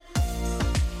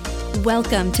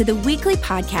Welcome to the weekly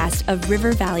podcast of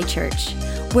River Valley Church.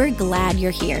 We're glad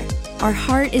you're here. Our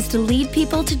heart is to lead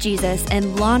people to Jesus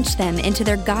and launch them into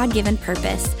their God-given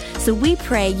purpose. So we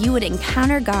pray you would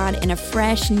encounter God in a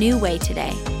fresh, new way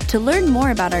today. To learn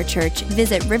more about our church,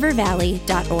 visit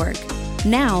rivervalley.org.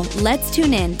 Now, let's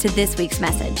tune in to this week's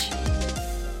message.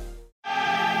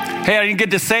 Hey, I didn't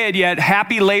get to say it yet.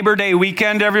 Happy Labor Day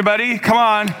weekend, everybody. Come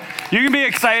on. You can be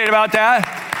excited about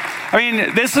that. I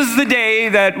mean, this is the day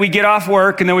that we get off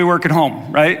work and then we work at home,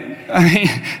 right? I mean,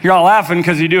 you're all laughing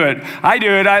because you do it. I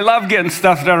do it. I love getting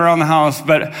stuff done around the house.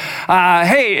 But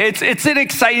hey, it's an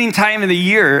exciting time of the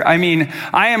year. I mean,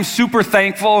 I am super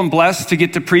thankful and blessed to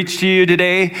get to preach to you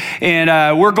today.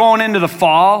 And we're going into the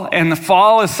fall, and the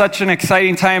fall is such an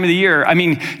exciting time of the year. I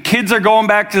mean, kids are going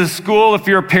back to school. If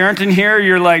you're a parent in here,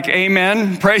 you're like,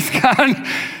 amen, praise God.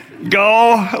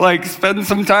 Go, spend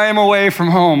some time away from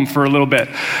home for a little bit.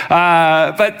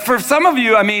 But for some of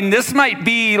you, I mean, this might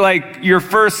be your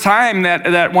first time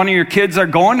that one of your kids are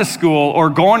going to school or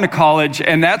going to college,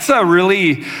 and that's a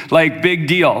really big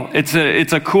deal. It's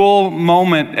a cool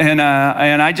moment, and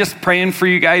I just praying for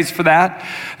you guys for that.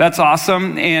 That's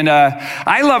awesome. And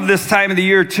I love this time of the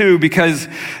year too because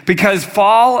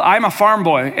fall, I'm a farm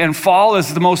boy, and fall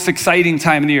is the most exciting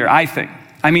time of the year, I think.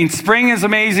 I mean, spring is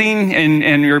amazing,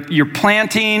 and you're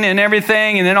planting and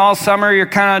everything, and then all summer you're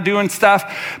kind of doing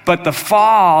stuff. But the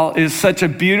fall is such a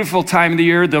beautiful time of the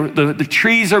year. The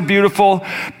trees are beautiful,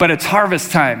 but it's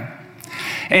harvest time.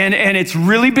 And it's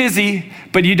really busy,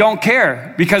 but you don't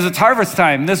care because it's harvest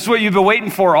time. This is what you've been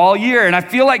waiting for all year. And I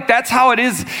feel like that's how it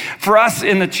is for us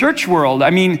in the church world. I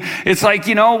mean, it's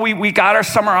we got our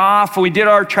summer off, we did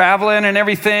our traveling and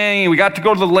everything, and we got to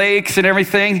go to the lakes and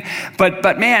everything.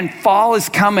 But man, fall is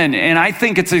coming, and I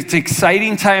think it's an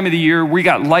exciting time of the year. We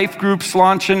got life groups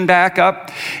launching back up,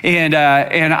 and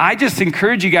I just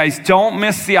encourage you guys, don't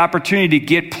miss the opportunity to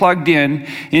get plugged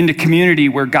into community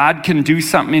where God can do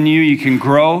something in you. You can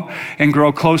grow and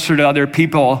grow closer to other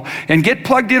people and get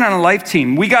plugged in on a life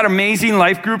team. We got amazing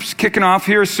life groups kicking off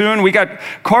here soon. We got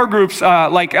core groups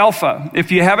like Alpha.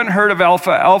 If you haven't heard of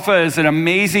Alpha, Alpha is an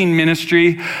amazing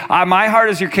ministry. My heart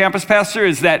as your campus pastor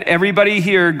is that everybody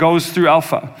here goes through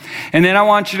Alpha. And then I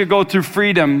want you to go through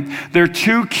Freedom. There are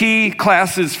two key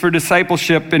classes for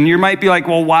discipleship, and you might be like,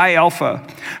 well, why Alpha?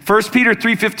 1 Peter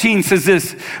 3:15 says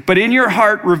this, but in your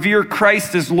heart revere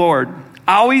Christ as Lord.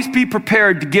 Always be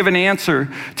prepared to give an answer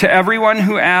to everyone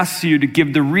who asks you to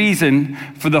give the reason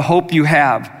for the hope you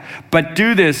have. But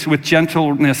do this with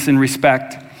gentleness and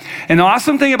respect. And the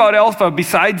awesome thing about Alpha,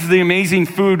 besides the amazing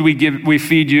food we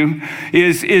feed you,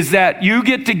 is that you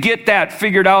get that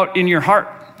figured out in your heart.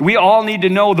 We all need to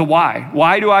know the why.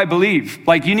 Why do I believe?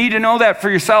 You need to know that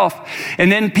for yourself.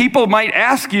 And then people might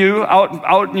ask you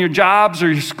out in your jobs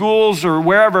or your schools or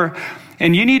wherever,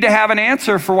 and you need to have an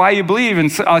answer for why you believe.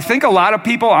 And so I think a lot of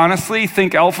people honestly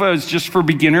think Alpha is just for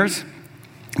beginners,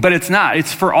 but it's not.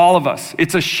 It's for all of us.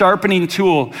 It's a sharpening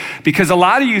tool because a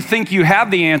lot of you think you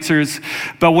have the answers,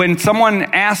 but when someone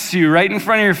asks you right in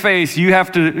front of your face, you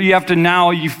have to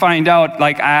now you find out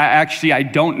I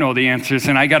don't know the answers,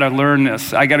 and I got to learn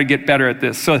this. I got to get better at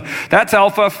this. So that's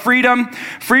Alpha.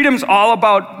 Freedom's all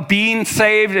about being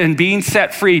saved and being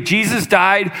set free. Jesus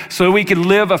died so we could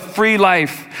live a free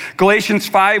life. Galatians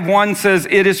 5:1 says,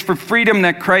 it is for freedom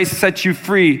that Christ sets you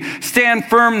free. Stand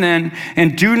firm then,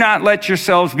 and do not let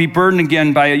yourselves be burdened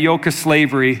again by a yoke of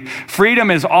slavery. Freedom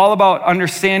is all about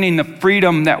understanding the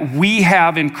freedom that we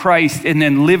have in Christ and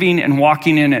then living and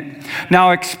walking in it. Now,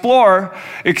 Explore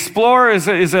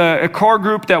is a core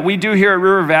group that we do here at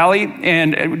River Valley,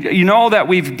 and you know that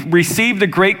we've received the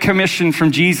Great Commission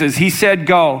from Jesus. He said,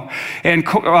 go. And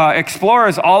Explore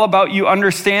is all about you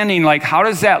understanding, how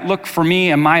does that look for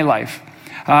me in my life?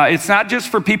 It's not just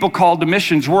for people called to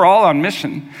missions. We're all on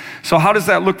mission. So how does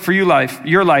that look for your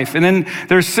life? And then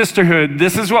there's sisterhood.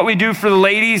 This is what we do for the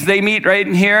ladies. They meet right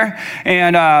in here.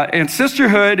 And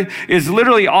sisterhood is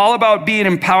literally all about being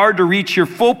empowered to reach your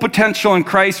full potential in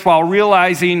Christ while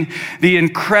realizing the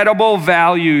incredible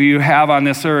value you have on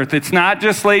this earth. It's not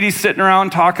just ladies sitting around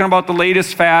talking about the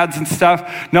latest fads and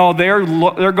stuff. No,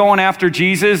 they're going after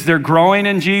Jesus. They're growing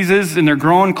in Jesus, and they're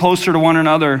growing closer to one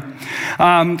another.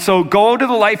 So go to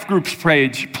the life groups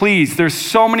page, please. There's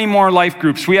so many more life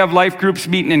groups. We have life groups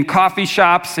meeting in coffee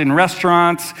shops, in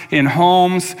restaurants, in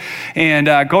homes. And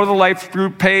go to the life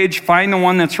group page, find the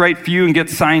one that's right for you, and get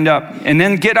signed up. And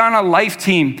then get on a life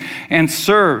team and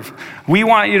serve. We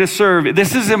want you to serve.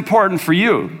 This is important for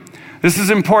you. This is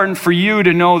important for you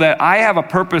to know that I have a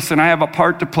purpose and I have a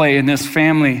part to play in this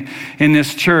family, in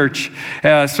this church.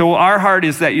 So our heart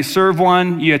is that you serve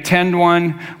one, you attend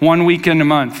one weekend a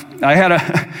month. I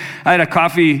had a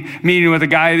coffee meeting with a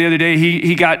guy the other day.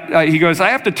 He goes, I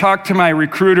have to talk to my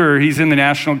recruiter. He's in the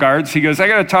National Guards. He goes, I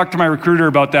got to talk to my recruiter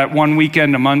about that 1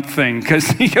 weekend a month thing, because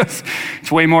he goes,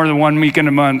 it's way more than 1 weekend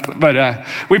a month. But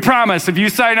we promise, if you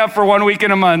sign up for 1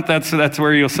 weekend a month, that's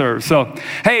where you'll serve. So,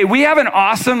 hey, we have an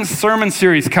awesome sermon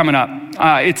series coming up.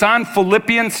 It's on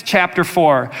Philippians chapter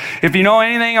 4. If you know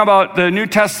anything about the New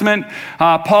Testament,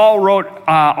 Paul wrote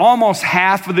almost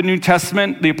half of the New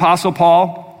Testament, the Apostle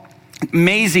Paul.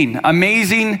 Amazing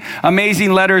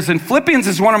letters. And Philippians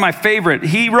is one of my favorite.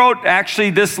 He wrote actually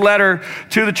this letter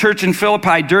to the church in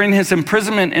Philippi during his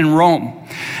imprisonment in Rome.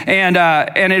 And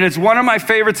it is one of my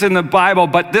favorites in the Bible,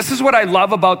 but this is what I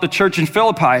love about the church in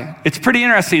Philippi. It's pretty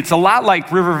interesting. It's a lot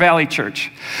like River Valley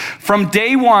Church. From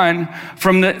day one,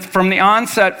 from the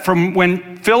onset, from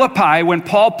when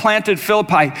Paul planted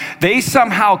Philippi, they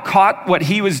somehow caught what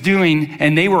he was doing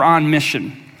and they were on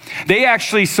mission. They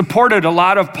actually supported a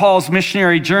lot of Paul's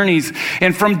missionary journeys.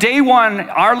 And from day one,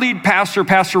 our lead pastor,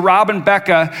 Pastor Rob and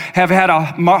Becca, have had a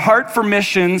heart for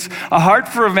missions, a heart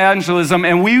for evangelism,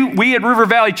 and we at River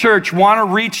Valley Church want to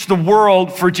reach the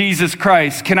world for Jesus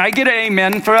Christ. Can I get an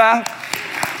amen for that?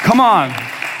 Come on.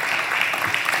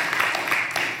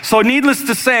 So needless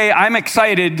to say, I'm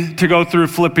excited to go through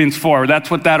Philippians 4.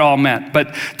 That's what that all meant.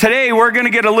 But today we're going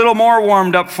to get a little more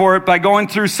warmed up for it by going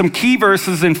through some key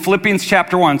verses in Philippians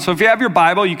chapter 1. So if you have your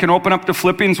Bible, you can open up to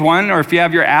Philippians 1, or if you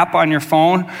have your app on your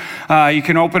phone, you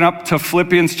can open up to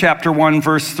Philippians chapter 1,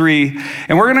 verse 3.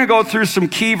 And we're going to go through some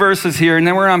key verses here, and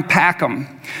then we're going to unpack them.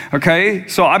 Okay?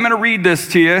 So I'm going to read this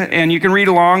to you, and you can read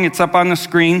along. It's up on the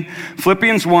screen.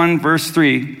 Philippians 1, verse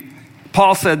 3.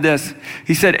 Paul said this.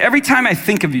 He said, every time I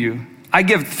think of you, I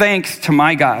give thanks to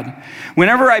my God.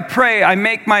 Whenever I pray, I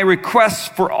make my requests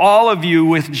for all of you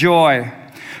with joy.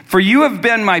 For you have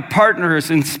been my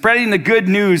partners in spreading the good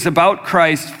news about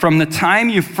Christ from the time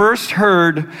you first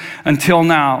heard until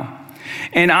now.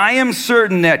 And I am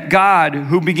certain that God,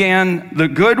 who began the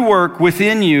good work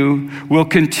within you, will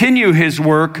continue his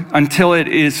work until it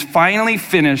is finally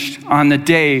finished on the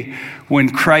day when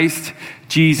Christ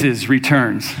Jesus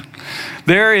returns.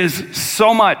 There is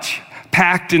so much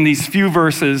packed in these few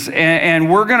verses, and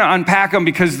we're going to unpack them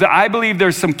because I believe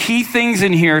there's some key things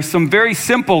in here, some very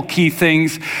simple key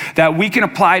things that we can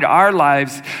apply to our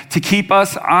lives to keep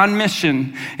us on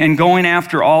mission and going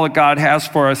after all that God has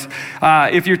for us.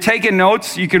 If you're taking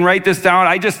notes, you can write this down.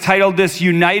 I just titled this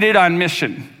United on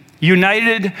Mission.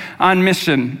 United on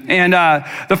mission. And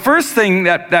the first thing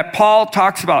that Paul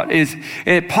talks about is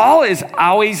Paul is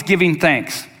always giving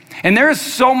thanks. And there is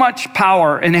so much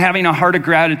power in having a heart of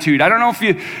gratitude. I don't know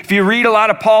if you read a lot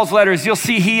of Paul's letters, you'll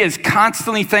see he is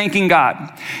constantly thanking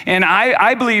God. And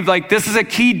I believe like this is a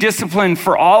key discipline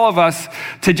for all of us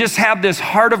to just have this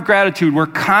heart of gratitude. We're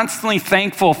constantly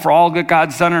thankful for all that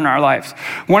God's done in our lives.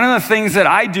 One of the things that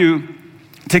I do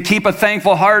to keep a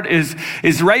thankful heart is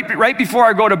right before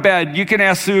I go to bed. You can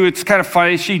ask Sue, it's kind of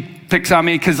funny, she picks on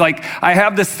me because like I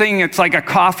have this thing, it's like a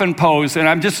coffin pose, and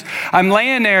I'm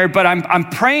laying there, but I'm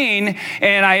praying,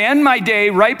 and I end my day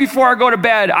right before I go to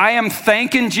bed. I am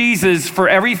thanking Jesus for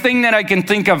everything that I can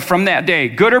think of from that day,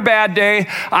 good or bad day.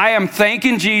 I am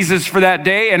thanking Jesus for that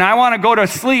day, and I want to go to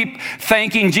sleep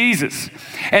thanking Jesus.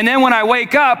 And then when I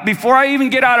wake up, before I even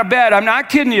get out of bed, I'm not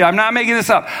kidding you, I'm not making this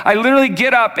up, I literally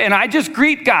get up and I just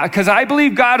greet God because I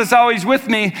believe God is always with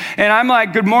me, and I'm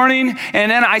like, good morning,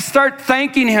 and then I start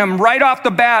thanking him right off the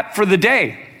bat for the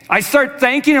day. I start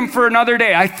thanking him for another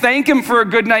day. I thank him for a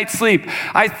good night's sleep.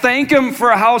 I thank him for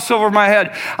a house over my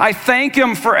head. I thank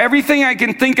him for everything I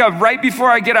can think of right before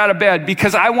I get out of bed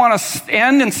because I want to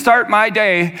end and start my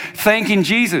day thanking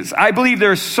Jesus. I believe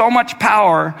there's so much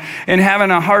power in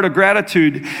having a heart of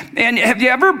gratitude. And have you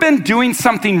ever been doing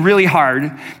something really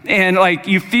hard and like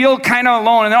you feel kind of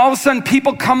alone, and then all of a sudden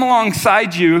people come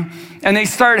alongside you and they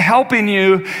start helping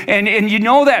you, and you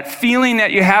know that feeling that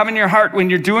you have in your heart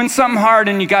when you're doing something hard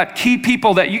and you got key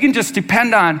people that you can just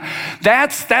depend on.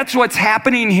 That's what's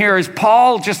happening here is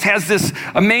Paul just has this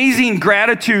amazing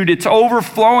gratitude. It's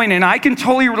overflowing, and I can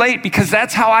totally relate because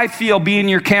that's how I feel being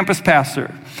your campus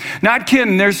pastor. Not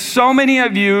kidding. There's so many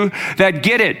of you that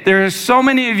get it. There's so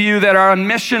many of you that are on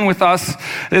mission with us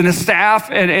and the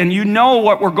staff, and you know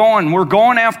what we're going. We're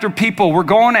going after people. We're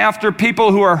going after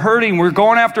people who are hurting. We're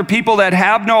going after people that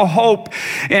have no hope.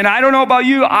 And I don't know about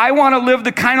you, I want to live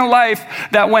the kind of life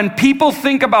that when people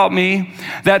think about me,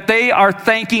 that they are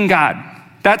thanking God.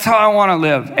 That's how I want to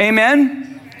live.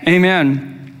 Amen?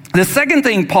 Amen. The second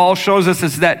thing Paul shows us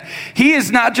is that he is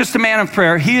not just a man of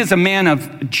prayer, he is a man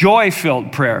of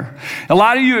joy-filled prayer. A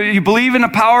lot of you believe in the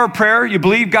power of prayer, you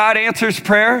believe God answers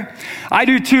prayer. I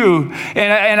do too.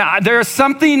 And there's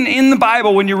something in the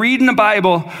Bible, when you read in the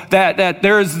Bible, that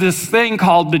there's this thing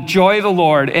called the joy of the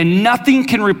Lord, and nothing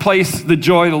can replace the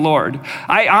joy of the Lord.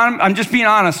 I'm just being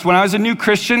honest. When I was a new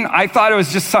Christian, I thought it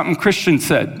was just something Christians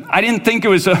said. I didn't think it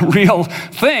was a real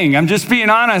thing. I'm just being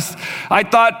honest. I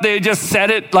thought they just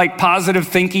said it like positive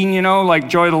thinking, like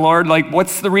joy of the Lord, like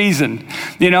what's the reason,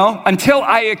 until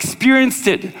I experienced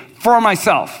it for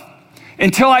myself.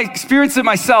 Until I experienced it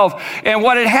myself. And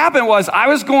what had happened was I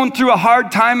was going through a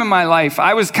hard time in my life.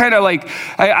 I was kind of like,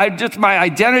 my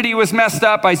identity was messed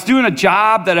up. I was doing a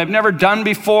job that I've never done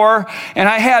before. And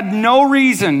I had no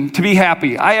reason to be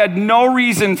happy. I had no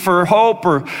reason for hope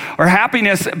or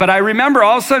happiness. But I remember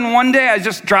all of a sudden one day I was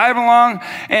just driving along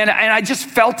and I just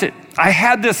felt it. I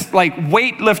had this like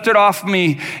weight lifted off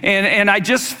me and I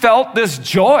just felt this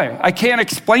joy. I can't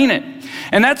explain it.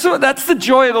 And that's the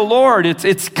joy of the Lord.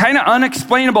 It's kind of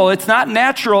unexplainable. It's not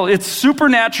natural. It's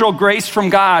supernatural grace from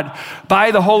God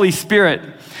by the Holy Spirit.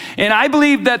 And I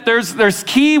believe that there's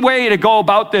key way to go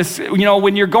about this.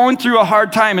 When you're going through a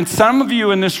hard time, and some of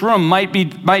you in this room might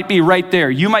be right there.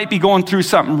 You might be going through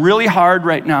something really hard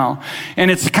right now,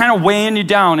 and it's kind of weighing you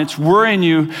down. It's worrying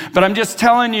you. But I'm just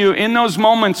telling you, in those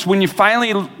moments when you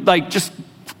finally just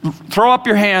throw up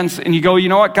your hands and you go, you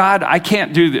know what, God, I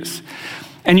can't do this.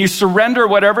 And you surrender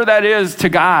whatever that is to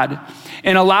God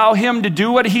and allow him to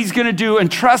do what he's going to do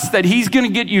and trust that he's going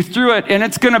to get you through it and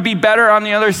it's going to be better on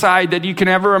the other side than you can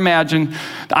ever imagine.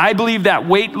 I believe that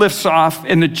weight lifts off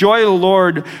and the joy of the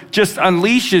Lord just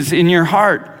unleashes in your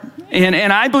heart.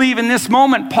 And I believe in this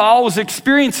moment, Paul was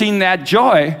experiencing that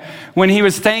joy when he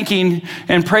was thanking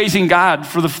and praising God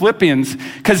for the Philippians.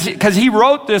 Because he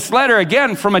wrote this letter,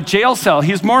 again, from a jail cell.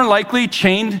 He's more likely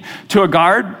chained to a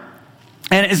guard.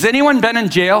 And has anyone been in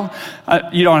jail?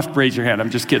 You don't have to raise your hand. I'm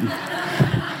just kidding.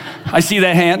 I see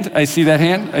that hand.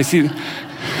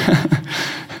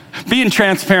 Being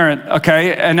transparent,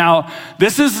 okay? And now,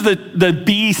 this is the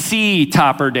BC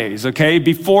Topper days, okay?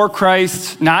 Before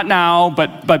Christ, not now,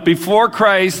 but before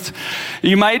Christ,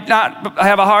 you might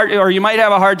have a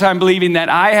hard time believing that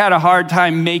I had a hard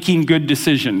time making good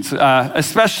decisions,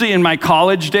 especially in my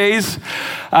college days.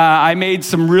 I made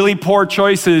some really poor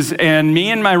choices, and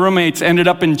me and my roommates ended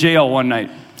up in jail one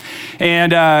night.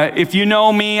 And if you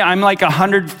know me, I'm like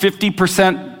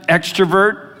 150%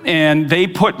 extrovert, and they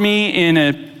put me in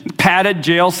a padded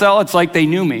jail cell. It's like they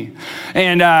knew me.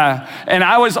 And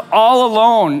I was all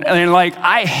alone, and like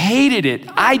I hated it.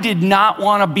 I did not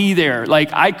want to be there.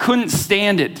 Like I couldn't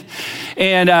stand it.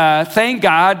 And thank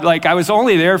God, like I was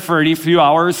only there for a few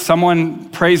hours. Someone,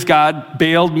 praise God,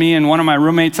 bailed me and one of my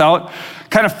roommates out.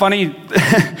 Kind of funny,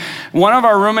 one of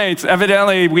our roommates,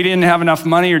 evidently we didn't have enough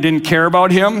money or didn't care about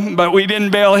him, but we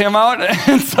didn't bail him out.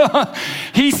 And so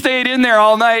he stayed in there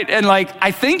all night. And like,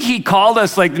 I think he called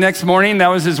us like the next morning. That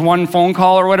was his one phone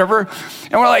call or whatever.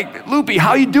 And we're like, Loopy,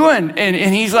 how you doing? And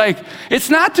he's like, it's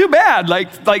not too bad.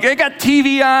 Like I got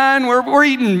TV on. We're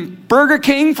eating Burger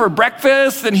King for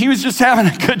breakfast. And he was just having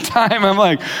a good time. I'm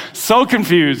like, so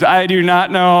confused. I do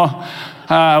not know.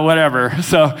 Whatever.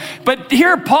 So, but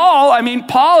here Paul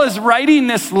is writing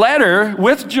this letter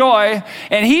with joy,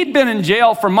 and he'd been in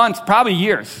jail for months, probably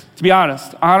years, to be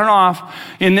honest, on and off,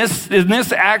 in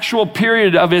this actual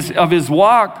period of his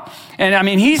walk. And I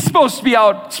mean, he's supposed to be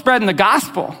out spreading the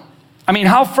gospel. I mean,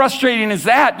 how frustrating is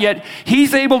that? Yet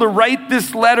he's able to write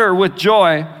this letter with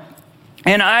joy.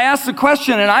 And I asked the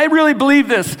question, and I really believe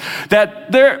this,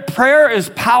 that prayer is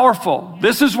powerful.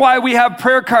 This is why we have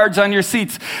prayer cards on your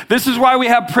seats. This is why we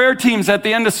have prayer teams at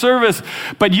the end of service.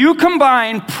 But you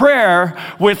combine prayer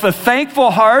with a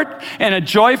thankful heart and a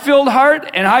joy-filled heart,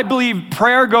 and I believe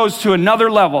prayer goes to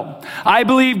another level. I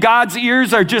believe God's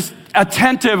ears are just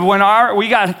attentive when we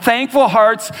got thankful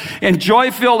hearts and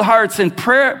joy-filled hearts. And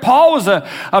prayer, Paul was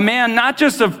a man not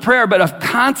just of prayer, but of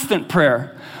constant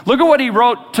prayer. Look at what he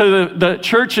wrote to the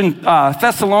church in the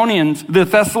Thessalonians in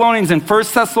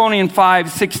 1 Thessalonians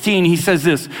 5:16. He says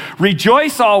this,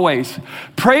 rejoice always,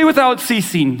 pray without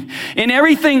ceasing, in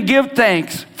everything give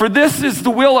thanks, for this is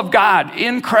the will of God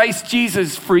in Christ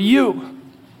Jesus for you.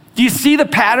 Do you see the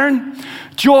pattern?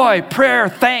 Joy, prayer,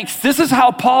 thanks. This is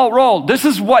how Paul rolled. This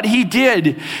is what he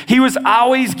did. He was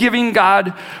always giving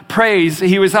God praise.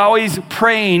 He was always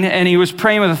praying, and he was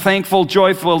praying with a thankful,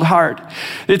 joyful heart.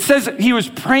 It says he was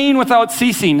praying without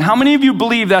ceasing. How many of you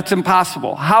believe that's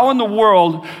impossible? How in the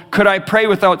world could I pray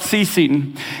without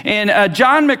ceasing? And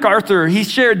John MacArthur, he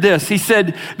shared this. He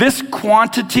said, this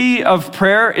quantity of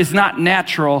prayer is not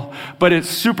natural, but it's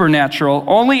supernatural.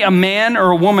 Only a man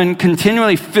or a woman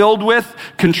continually filled with,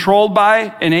 controlled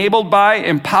by, enabled by,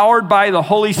 empowered by the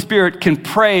Holy Spirit can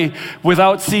pray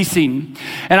without ceasing.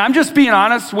 And I'm just being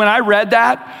honest, when I read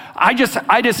that, I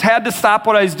just had to stop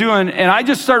what I was doing, and I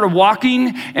just started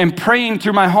walking and praying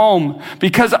through my home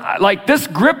because like this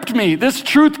gripped me, this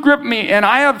truth gripped me, and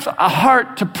I have a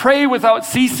heart to pray without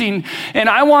ceasing, and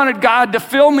I wanted God to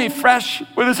fill me fresh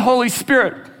with his Holy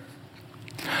Spirit.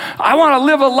 I want to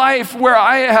live a life where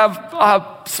I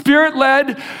have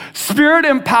Spirit-led,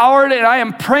 Spirit-empowered, and I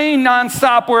am praying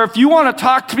nonstop, where if you want to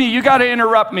talk to me, you got to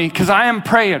interrupt me because I am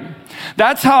praying.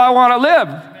 That's how I want to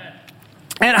live.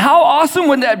 And how awesome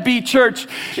would that be, church,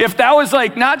 if that was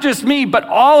like not just me, but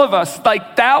all of us,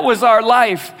 like that was our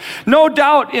life. No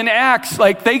doubt in Acts,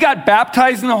 like they got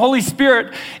baptized in the Holy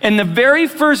Spirit, and the very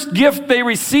first gift they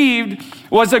received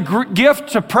was a gift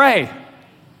to pray.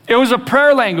 It was a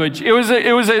prayer language. It was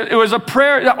a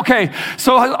prayer. Okay,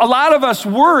 so a lot of us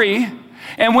worry,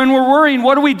 and when we're worrying,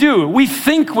 what do? We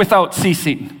think without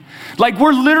ceasing. Like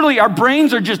we're literally, our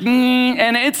brains are just,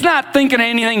 and it's not thinking of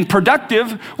anything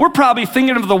productive. We're probably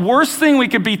thinking of the worst thing we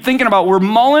could be thinking about. We're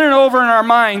mulling it over in our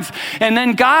minds. And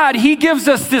then God, he gives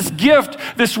us this gift,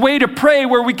 this way to pray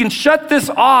where we can shut this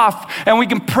off and we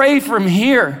can pray from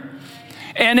here.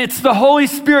 And it's the Holy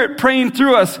Spirit praying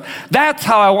through us. That's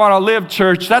how I want to live,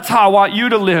 church. That's how I want you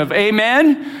to live.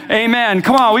 Amen? Amen.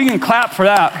 Come on, we can clap for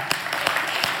that.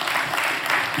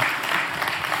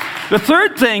 The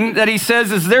third thing that he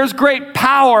says is there's great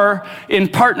power in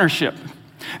partnership.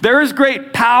 There is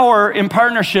great power in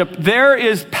partnership. There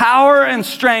is power and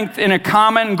strength in a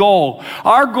common goal.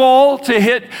 Our goal to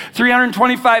hit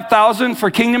 325,000 for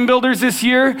Kingdom Builders this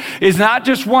year is not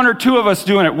just one or two of us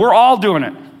doing it. We're all doing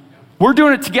it. We're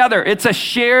doing it together. It's a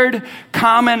shared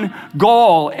common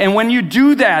goal. And when you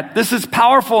do that, this is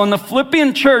powerful. In the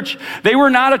Philippian church, they were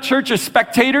not a church of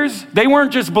spectators. They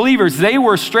weren't just believers. They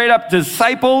were straight up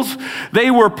disciples.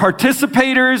 They were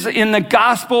participators in the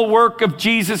gospel work of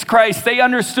Jesus Christ. They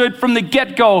understood from the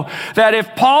get-go that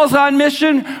if Paul's on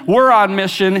mission, we're on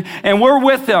mission, and we're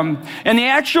with him. And the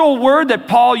actual word that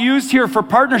Paul used here for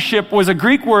partnership was a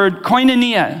Greek word,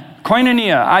 koinonia.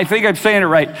 Koinonia, I think I'm saying it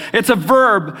right. It's a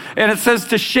verb, and it says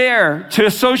to share, to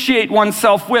associate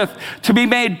oneself with, to be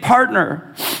made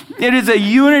partner. It is a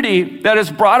unity that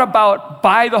is brought about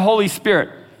by the Holy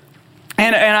Spirit.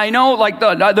 And I know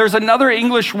there's another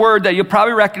English word that you'll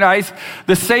probably recognize.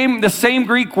 The same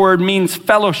Greek word means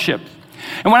fellowship.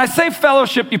 And when I say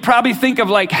fellowship, you probably think of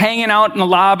like hanging out in the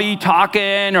lobby,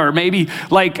 talking, or maybe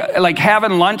like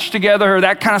having lunch together or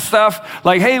that kind of stuff.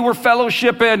 Like, hey, we're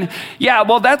fellowshipping. Yeah,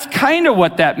 well, that's kind of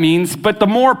what that means. But the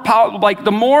more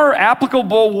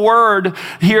applicable word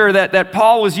here that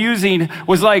Paul was using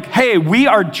was like, hey, we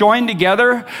are joined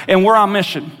together and we're on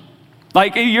mission.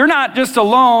 Like, you're not just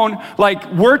alone,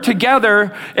 like, we're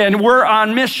together and we're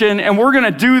on mission and we're going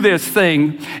to do this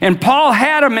thing. And Paul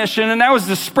had a mission, and that was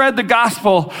to spread the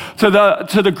gospel to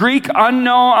the Greek,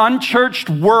 unknown, unchurched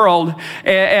world.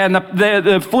 And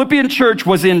the Philippian church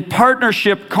was in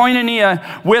partnership,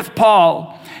 koinonia, with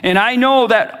Paul. And I know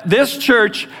that this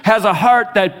church has a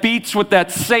heart that beats with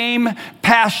that same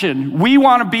passion. We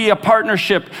want to be a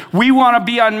partnership. We want to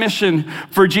be on mission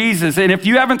for Jesus. And if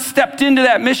you haven't stepped into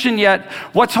that mission yet,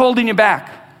 what's holding you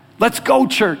back? Let's go,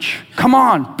 church. Come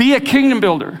on. Be a kingdom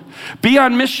builder. Be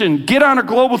on mission. Get on a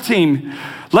global team.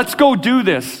 Let's go do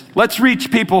this. Let's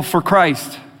reach people for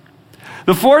Christ.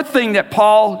 The fourth thing that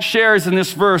Paul shares in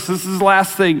this verse, this is the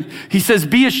last thing. He says,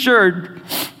 be assured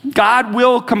God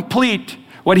will complete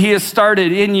what he has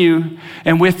started in you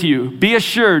and with you. Be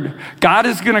assured, God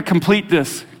is going to complete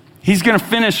this. He's going to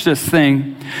finish this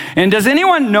thing. And does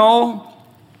anyone know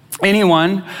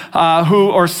anyone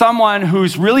or someone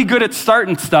who's really good at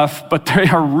starting stuff, but they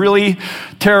are really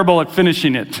terrible at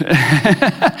finishing it?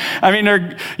 I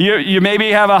mean, you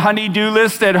maybe have a honey-do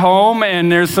list at home,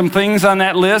 and there's some things on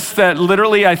that list that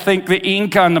literally I think the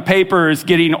ink on the paper is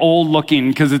getting old looking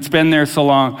because it's been there so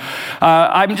long.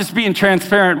 I'm just being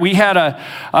transparent. We had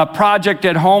a project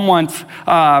at home once,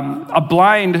 a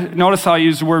blind, notice how I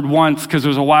use the word once because it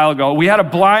was a while ago. We had a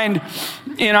blind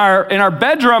in our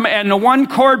bedroom, and the one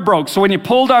cord broke. So when you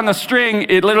pulled on the string,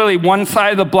 it literally one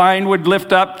side of the blind would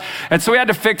lift up. And so we had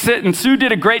to fix it. And Sue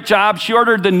did a great job. She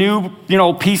ordered the new,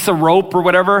 piece of rope or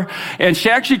whatever. And she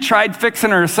actually tried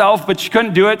fixing it herself, but she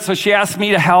couldn't do it. So she asked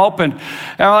me to help. And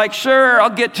I'm like, sure, I'll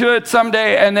get to it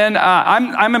someday. And then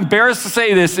I'm embarrassed to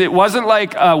say this. It wasn't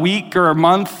like a week or a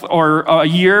month or a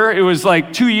year. It was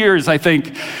like 2 years, I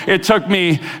think, it took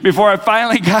me before I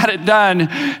finally got it done.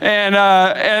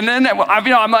 And then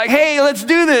I'm like, hey, let's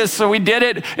do this. So we did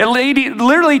it. It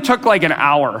literally took like an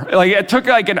hour. It took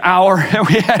like an hour and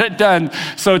we had it done.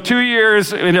 So 2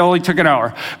 years, it only took an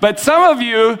hour. But some of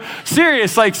you,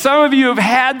 some of you have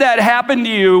had that happen to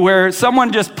you where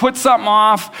someone just put something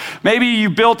off. Maybe you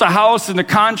built a house and the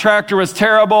contractor was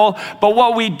terrible. But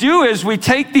what we do is we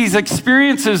take these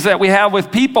experiences that we have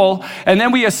with people and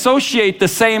then we associate the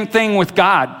same thing with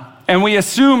God. And we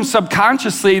assume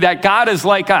subconsciously that God is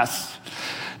like us.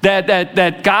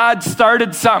 That God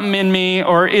started something in me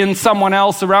or in someone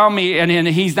else around me and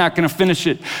he's not going to finish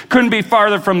it. Couldn't be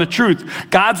farther from the truth.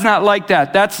 God's not like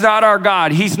that. That's not our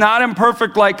God. He's not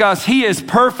imperfect like us. He is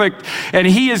perfect and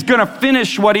he is going to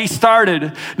finish what he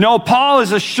started. No, Paul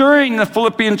is assuring the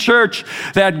Philippian church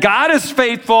that God is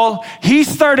faithful. He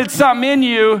started something in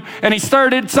you and he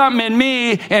started something in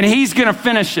me and he's going to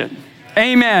finish it.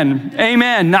 Amen.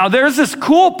 Amen. Now, there's this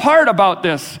cool part about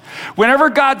this. Whenever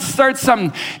God starts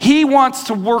something, he wants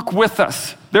to work with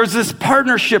us. There's this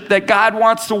partnership that God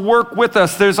wants to work with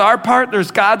us. There's our part,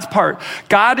 there's God's part.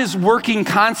 God is working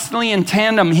constantly in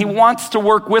tandem. He wants to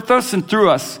work with us and through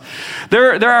us.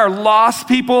 There are lost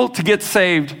people to get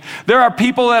saved. There are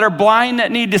people that are blind that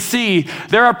need to see.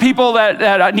 There are people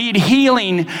that need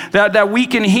healing that we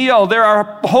can heal. There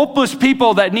are hopeless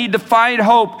people that need to find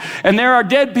hope. And there are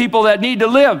dead people that need to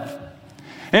live.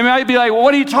 And you might be like, well,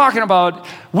 what are you talking about?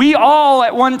 We all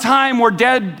at one time were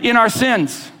dead in our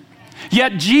sins.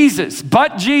 Yet Jesus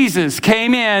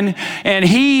came in and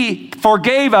he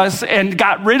forgave us and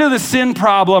got rid of the sin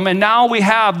problem. And now we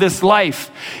have this life,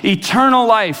 eternal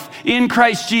life in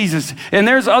Christ Jesus. And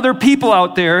there's other people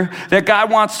out there that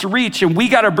God wants to reach and we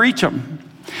got to reach them.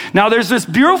 Now there's this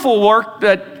beautiful work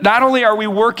that not only are we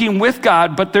working with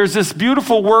God, but there's this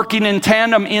beautiful working in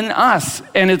tandem in us.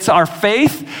 And it's our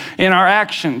faith and our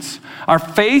actions. Our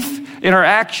faith and our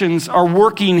actions are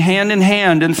working hand in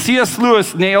hand. And C.S.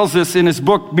 Lewis nails this in his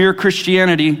book, Mere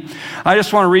Christianity. I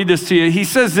just want to read this to you. He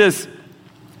says this: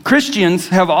 Christians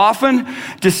have often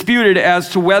disputed as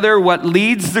to whether what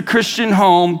leads the Christian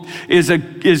home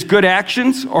is good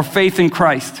actions or faith in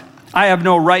Christ. I have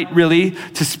no right, really,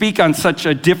 to speak on such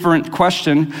a different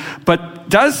question, but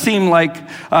does seem like,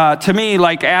 to me,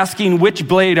 like asking which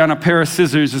blade on a pair of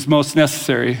scissors is most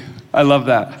necessary. I love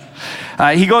that.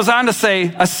 He goes on to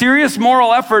say, a serious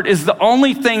moral effort is the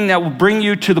only thing that will bring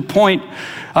you to the point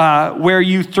where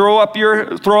you throw up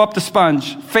the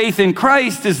sponge. Faith in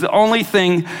Christ is the only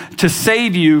thing to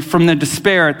save you from the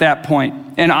despair at that point.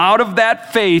 And out of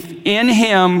that faith in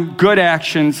him, good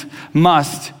actions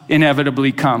must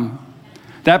inevitably come.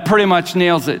 That pretty much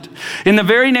nails it. In the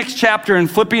very next chapter in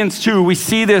Philippians 2, we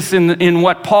see this in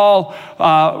what Paul,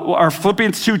 or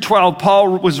Philippians 2:12,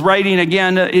 Paul was writing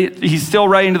again. He's still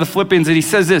writing to the Philippians, and he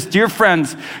says this: Dear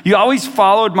friends, you always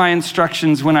followed my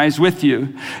instructions when I was with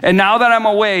you. And now that I'm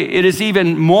away, it is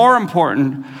even more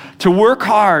important to work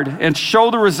hard and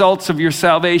show the results of your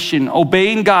salvation,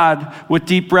 obeying God with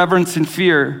deep reverence and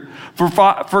fear.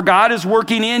 For God is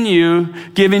working in you,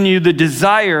 giving you the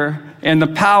desire and the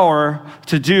power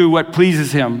to do what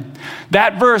pleases him.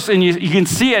 That verse, and you can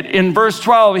see it in verse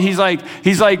 12, he's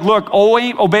like, look,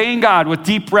 obeying God with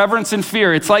deep reverence and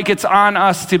fear. It's like it's on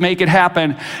us to make it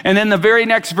happen. And then the very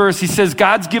next verse, he says,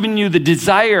 God's given you the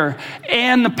desire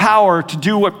and the power to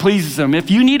do what pleases him. If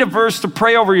you need a verse to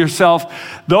pray over yourself,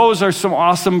 those are some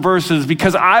awesome verses,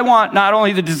 because I want not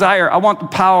only the desire, I want the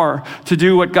power to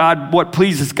do what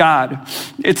pleases God.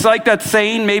 It's like that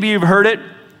saying, maybe you've heard it: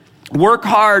 work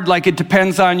hard like it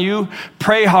depends on you.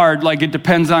 Pray hard like it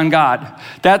depends on God.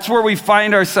 That's where we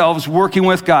find ourselves working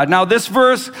with God. Now, this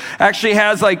verse actually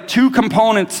has like two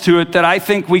components to it that I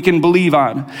think we can believe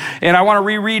on. And I want to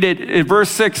reread it. In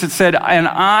verse 6, it said, and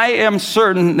I am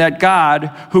certain that God,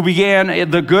 who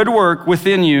began the good work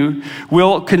within you,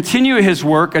 will continue his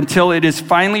work until it is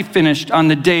finally finished on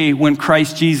the day when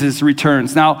Christ Jesus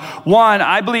returns. Now, one,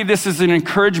 I believe this is an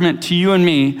encouragement to you and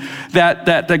me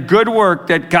that the good work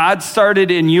that God started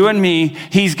in you and me,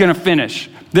 he's going to finish.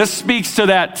 This speaks to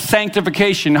that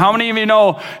sanctification. How many of you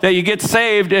know that you get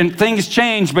saved and things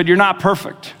change, but you're not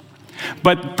perfect?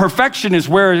 But perfection is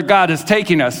where God is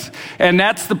taking us. And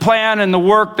that's the plan and the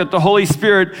work that the Holy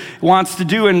Spirit wants to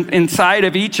do inside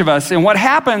of each of us. And what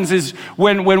happens is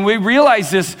when we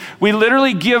realize this, we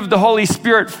literally give the Holy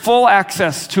Spirit full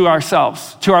access to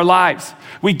ourselves, to our lives.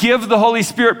 We give the Holy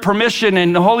Spirit permission,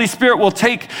 and the Holy Spirit will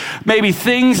take maybe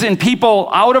things and people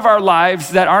out of our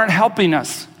lives that aren't helping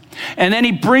us. And then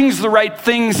he brings the right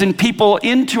things and people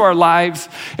into our lives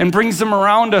and brings them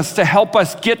around us to help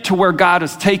us get to where God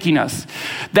is taking us.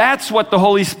 That's what the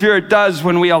Holy Spirit does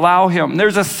when we allow him.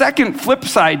 There's a second flip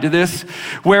side to this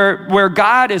where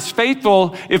God is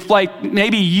faithful. If like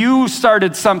maybe you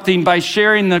started something by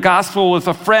sharing the gospel with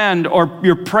a friend, or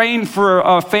you're praying for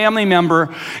a family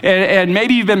member, and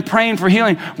maybe you've been praying for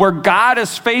healing, where God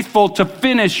is faithful to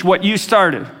finish what you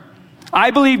started.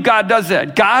 I believe God does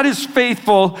that. God is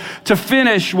faithful to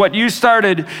finish what you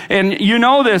started. And you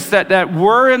know this, that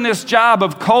we're in this job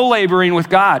of co-laboring with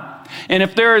God. And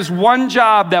if there is one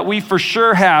job that we for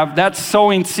sure have, that's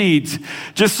sowing seeds.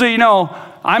 Just so you know,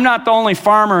 I'm not the only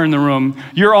farmer in the room.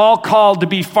 You're all called to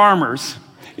be farmers.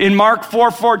 In Mark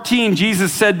 4:14,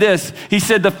 Jesus said this. He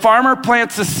said, the farmer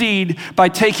plants a seed by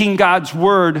taking God's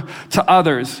word to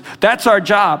others. That's our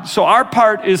job. So our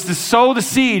part is to sow the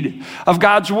seed of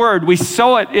God's word. We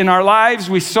sow it in our lives.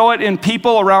 We sow it in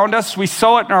people around us. We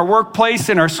sow it in our workplace,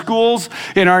 in our schools,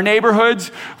 in our neighborhoods.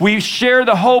 We share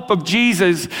the hope of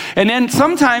Jesus. And then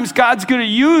sometimes God's going to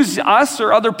use us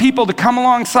or other people to come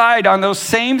alongside on those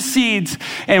same seeds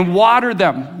and water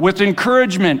them with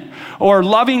encouragement or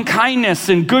loving kindness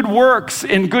and good works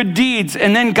and good deeds,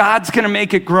 and then God's going to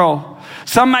make it grow.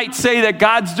 Some might say that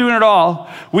God's doing it all.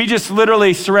 We just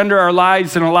literally surrender our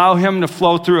lives and allow him to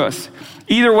flow through us.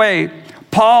 Either way,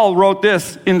 Paul wrote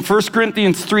this in 1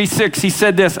 Corinthians 3:6. He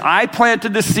said this, I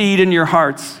planted the seed in your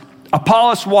hearts.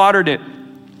 Apollos watered it,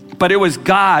 but it was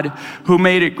God who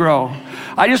made it grow.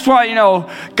 I just want you to know,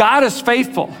 God is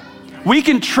faithful. We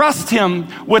can trust him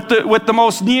with the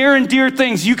most near and dear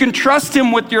things. You can trust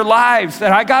him with your lives.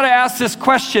 And I got to ask this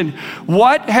question.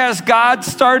 What has God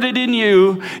started in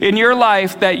you, in your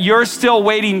life, that you're still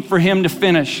waiting for him to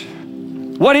finish?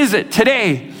 What is it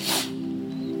today?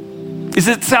 Is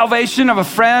it salvation of a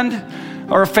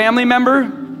friend or a family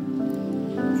member?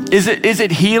 Is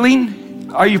it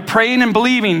healing? Are you praying and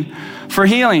believing for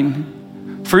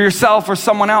healing for yourself or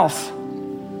someone else?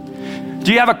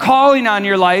 Do you have a calling on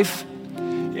your life?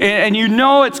 And you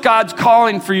know it's God's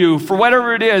calling for you, for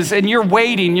whatever it is, and you're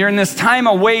waiting. You're in this time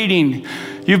of waiting.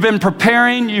 You've been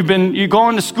preparing, you're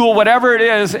going to school, whatever it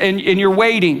is, and you're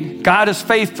waiting. God is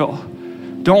faithful.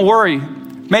 Don't worry.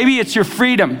 Maybe it's your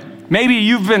freedom. Maybe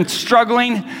you've been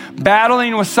struggling,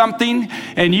 battling with something,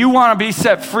 and you want to be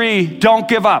set free. Don't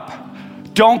give up.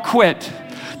 Don't quit.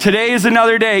 Today is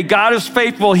another day. God is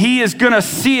faithful. He is going to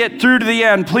see it through to the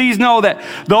end. Please know that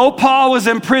though Paul was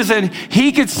in prison,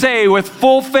 he could say with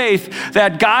full faith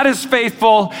that God is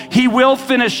faithful. He will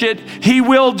finish it. He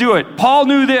will do it. Paul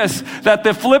knew this, that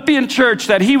the Philippian church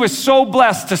that he was so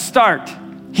blessed to start,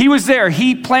 he was there.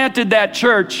 He planted that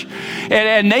church,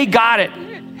 and they got it.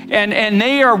 And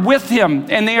they are with him,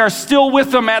 and they are still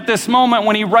with him at this moment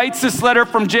when he writes this letter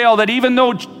from jail, that even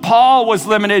though Paul was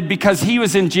limited because he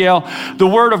was in jail, the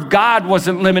word of God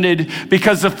wasn't limited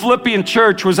because the Philippian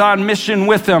church was on mission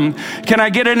with him. Can I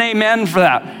get an amen for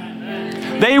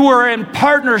that? They were in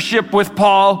partnership with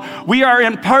Paul. We are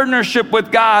in partnership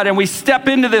with God, and we step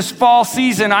into this fall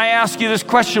season. I ask you this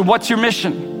question, what's your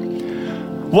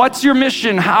mission? What's your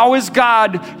mission? How is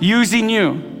God using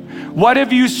you? What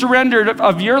have you surrendered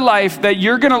of your life that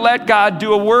you're going to let God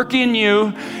do a work in you,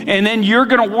 and then you're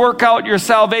going to work out your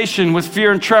salvation with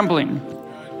fear and trembling?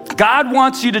 God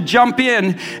wants you to jump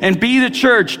in and be the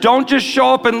church. Don't just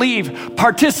show up and leave.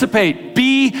 Participate.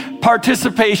 Be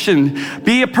participation.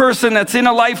 Be a person that's in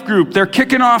a life group. They're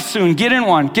kicking off soon. Get in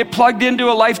one. Get plugged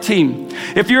into a life team.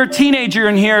 If you're a teenager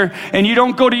in here and you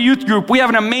don't go to youth group, we have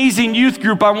an amazing youth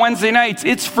group on Wednesday nights.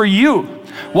 It's for you.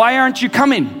 Why aren't you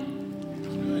coming?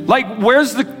 Like,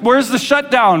 where's the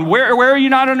shutdown? Where are you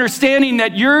not understanding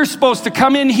that you're supposed to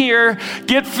come in here,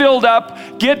 get filled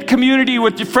up, get community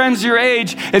with your friends your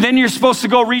age, and then you're supposed to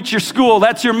go reach your school?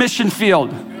 That's your mission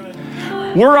field.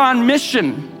 We're on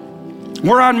mission.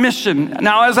 We're on mission.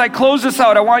 Now, as I close this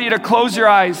out, I want you to close your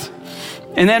eyes.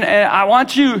 And then I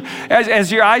want you,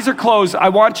 as your eyes are closed, I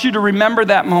want you to remember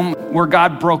that moment where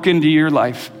God broke into your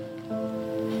life.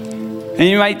 And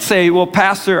you might say, well,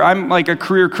 Pastor, I'm like a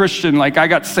career Christian. Like, I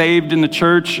got saved in the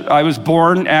church. I was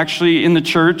born actually in the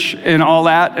church and all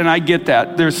that. And I get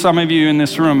that. There's some of you in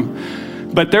this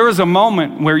room. But there was a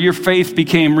moment where your faith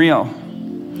became real.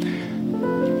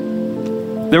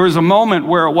 There was a moment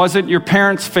where it wasn't your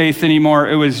parents' faith anymore.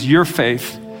 It was your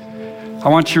faith. I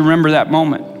want you to remember that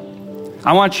moment.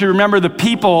 I want you to remember the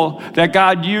people that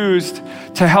God used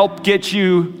to help get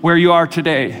you where you are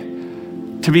today,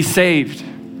 to be saved,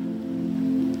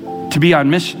 to be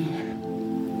on mission.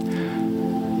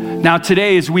 Now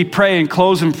today, as we pray and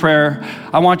close in prayer,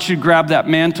 I want you to grab that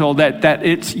mantle, that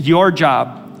it's your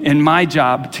job and my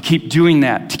job to keep doing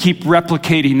that, to keep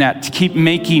replicating that, to keep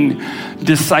making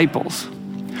disciples.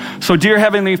 So dear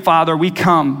Heavenly Father, we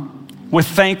come with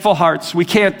thankful hearts. We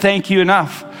can't thank you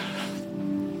enough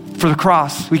for the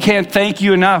cross. We can't thank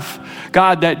you enough,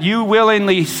 God, that you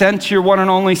willingly sent your one and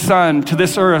only Son to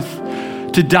this earth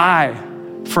to die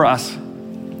for us,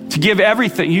 to give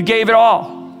everything. You gave it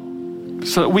all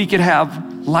so that we could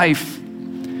have life,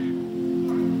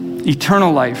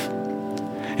 eternal life.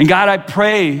 And God, I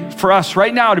pray for us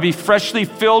right now to be freshly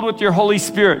filled with your Holy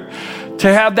Spirit,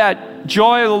 to have that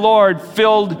joy of the Lord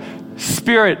filled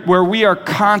spirit where we are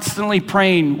constantly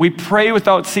praying. We pray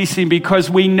without ceasing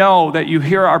because we know that you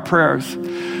hear our prayers,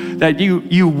 that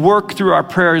you work through our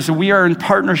prayers, and we are in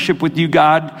partnership with you,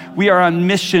 God. We are on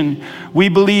mission. We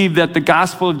believe that the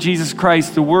gospel of Jesus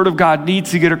Christ, the word of God, needs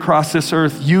to get across this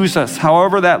earth. Use us,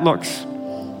 however that looks.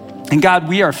 And God,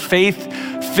 we are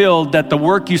faith-filled that the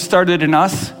work you started in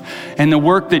us and the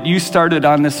work that you started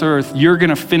on this earth, you're going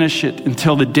to finish it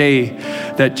until the day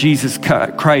that Jesus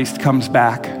Christ comes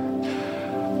back.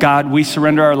 God, we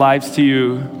surrender our lives to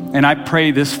you. And I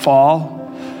pray this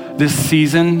fall, this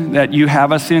season that you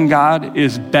have us in, God,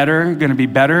 is going to be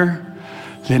better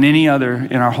than any other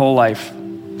in our whole life.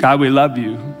 God, we love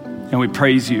you and we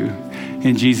praise you.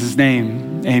 In Jesus'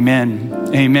 name, amen,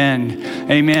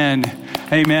 amen, amen,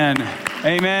 amen,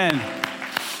 amen,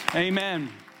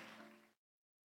 amen.